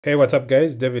Hey, what's up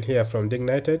guys? David here from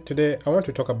Dignited. Today I want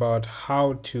to talk about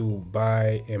how to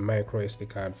buy a micro SD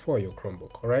card for your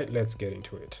Chromebook. Alright, let's get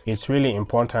into it. It's really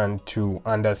important to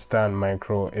understand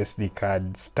micro SD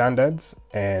card standards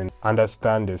and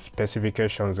understand the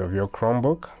specifications of your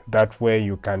Chromebook. That way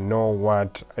you can know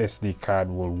what SD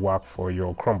card will work for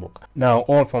your Chromebook. Now,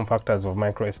 all form factors of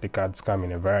micro SD cards come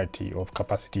in a variety of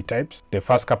capacity types. The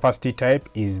first capacity type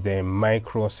is the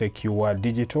micro secure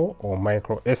digital or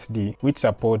micro SD, which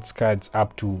supports cards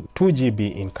up to 2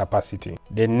 GB in capacity.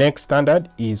 The next standard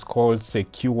is called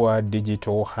secure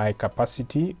digital high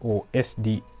capacity or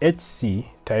SDHC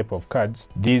type of cards.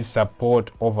 These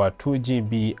support over 2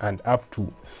 GB and up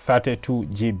to 32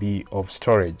 GB of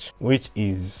storage, which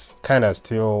is kind of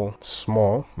still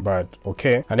small, but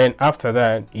okay. And then after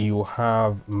that, you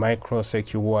have micro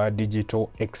secure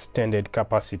digital extended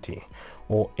capacity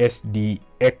or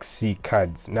SDXC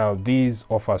cards. Now these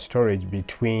offer storage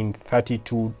between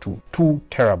 32 to 2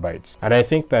 terabytes, and I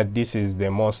think that this is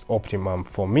the most optimum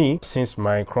for me. Since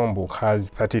my Chromebook has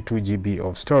 32 GB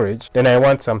of storage, then I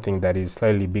want something that is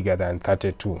slightly bigger than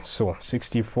 32. So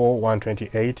 64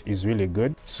 128 is really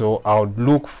good, so I would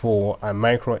look for a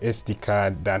micro SD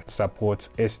card that supports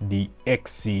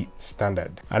SDXC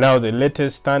standard. And now the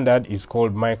latest standard is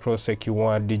called micro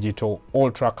secure digital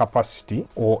ultra capacity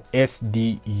or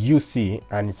SDUC,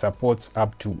 and it supports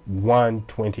up to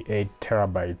 128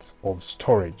 terabytes of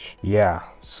storage. Yeah,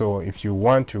 so if you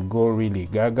want to go really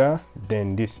gaga,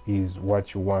 then this is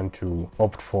what you want to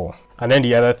opt for. And then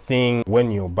the other thing, when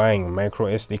you're buying a micro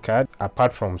SD card,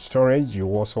 apart from storage, you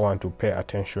also want to pay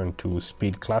attention to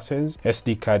speed classes.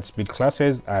 SD card speed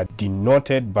classes are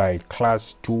denoted by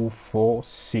class 2, 4,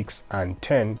 6, and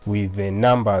 10 with the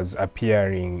numbers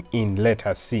appearing in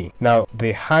letter C. Now,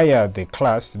 the higher the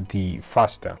class, the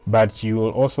faster, but you will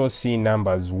also see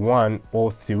numbers 1 or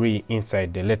 3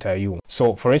 inside the letter U.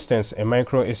 So for instance, a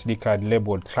micro SD card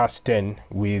labeled class 10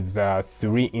 with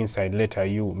 3 inside letter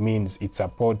U means it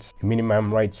supports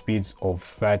minimum write speeds of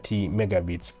 30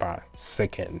 megabits per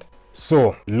second.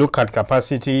 So look at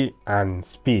capacity and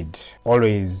speed.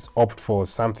 Always opt for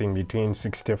something between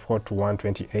 64 to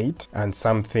 128 and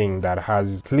something that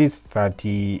has at least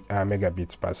 30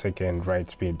 megabits per second write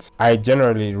speeds. I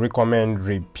generally recommend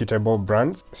reputable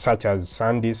brands such as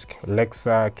SanDisk,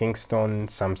 Lexa, Kingston,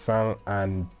 Samsung,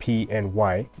 and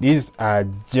PNY. These are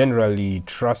generally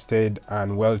trusted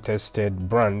and well-tested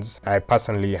brands. I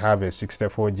personally have a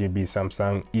 64 GB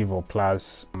Samsung Evo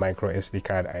Plus micro SD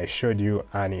card I showed you,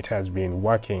 and it has been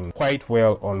working quite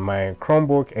well on my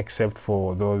Chromebook, except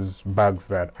for those bugs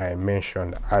that I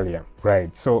mentioned earlier.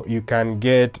 Right, so you can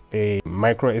get a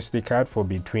micro SD card for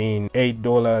between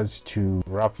 $8 to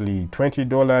roughly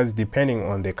 $20 depending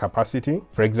on the capacity.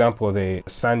 For example, the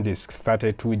SanDisk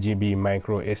 32 GB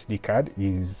micro SD card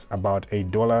is about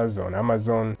 $8 on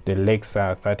Amazon. The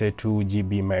Lexa 32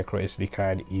 GB micro SD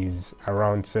card is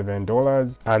around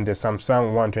 $7, and the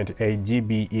Samsung 128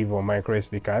 GB Evo micro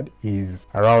SD card is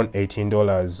around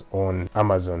 $18 on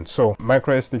Amazon. So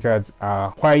micro SD cards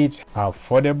are quite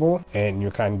affordable, and you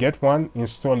can get one,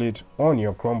 install it on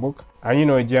your Chromebook,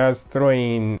 and just throw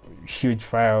in huge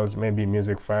files, maybe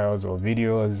music files or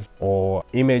videos or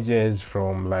images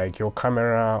from like your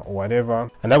camera or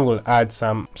whatever, and that will add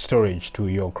some storage to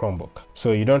your Chromebook.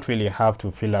 So you don't really have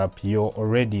to fill up your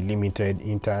already limited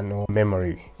internal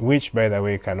memory, which by the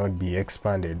way cannot be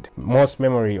expanded. Most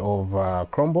memory of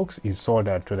Chromebooks is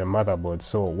soldered to the motherboard,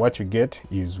 so what you get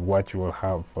is what you will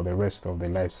have for the rest of the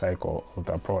life cycle of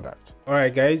the product.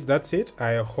 Alright guys, that's it.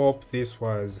 I hope this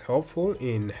was helpful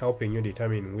in helping you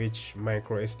determine which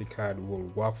micro SD card will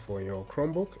work for your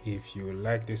Chromebook. If you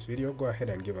like this video, go ahead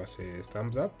and give us a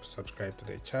thumbs up, subscribe to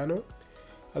the channel.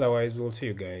 Otherwise, we'll see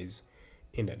you guys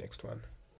in the next one.